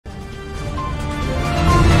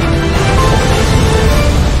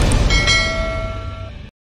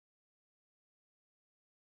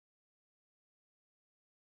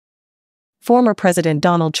former President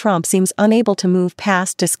Donald Trump seems unable to move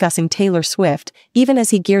past discussing Taylor Swift, even as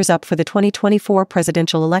he gears up for the 2024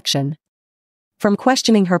 presidential election. From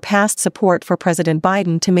questioning her past support for President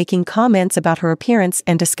Biden to making comments about her appearance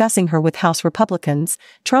and discussing her with House Republicans,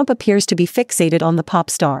 Trump appears to be fixated on the pop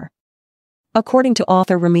star. According to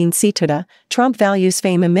author Ramin Setoodeh, Trump values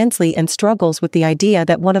fame immensely and struggles with the idea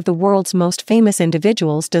that one of the world's most famous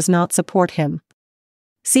individuals does not support him.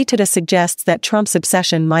 Setoodeh suggests that Trump's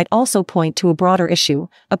obsession might also point to a broader issue,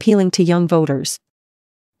 appealing to young voters.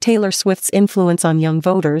 Taylor Swift's influence on young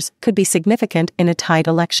voters could be significant in a tight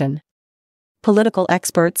election. Political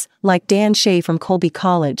experts, like Dan Shea from Colby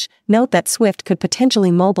College, note that Swift could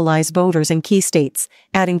potentially mobilize voters in key states,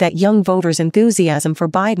 adding that young voters' enthusiasm for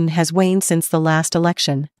Biden has waned since the last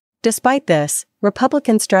election. Despite this,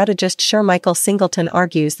 Republican strategist Shermichael Singleton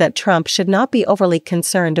argues that Trump should not be overly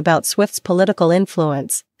concerned about Swift's political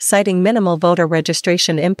influence, citing minimal voter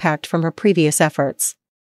registration impact from her previous efforts.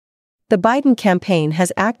 The Biden campaign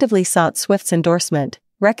has actively sought Swift's endorsement,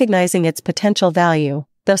 recognizing its potential value,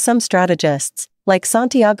 though some strategists, like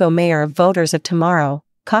Santiago Mayer of Voters of Tomorrow,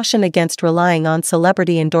 caution against relying on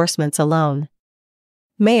celebrity endorsements alone.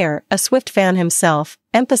 Mayer, a Swift fan himself,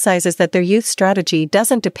 emphasizes that their youth strategy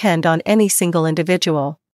doesn't depend on any single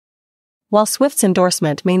individual. While Swift's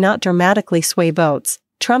endorsement may not dramatically sway votes,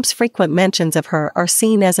 Trump's frequent mentions of her are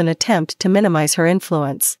seen as an attempt to minimize her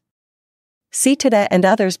influence. Setoodeh and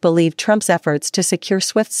others believe Trump's efforts to secure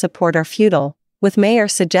Swift's support are futile, with Mayer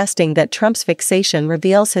suggesting that Trump's fixation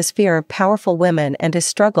reveals his fear of powerful women and his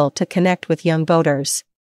struggle to connect with young voters.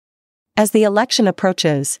 As the election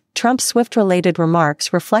approaches, Trump's Swift-related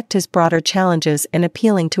remarks reflect his broader challenges in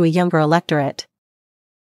appealing to a younger electorate.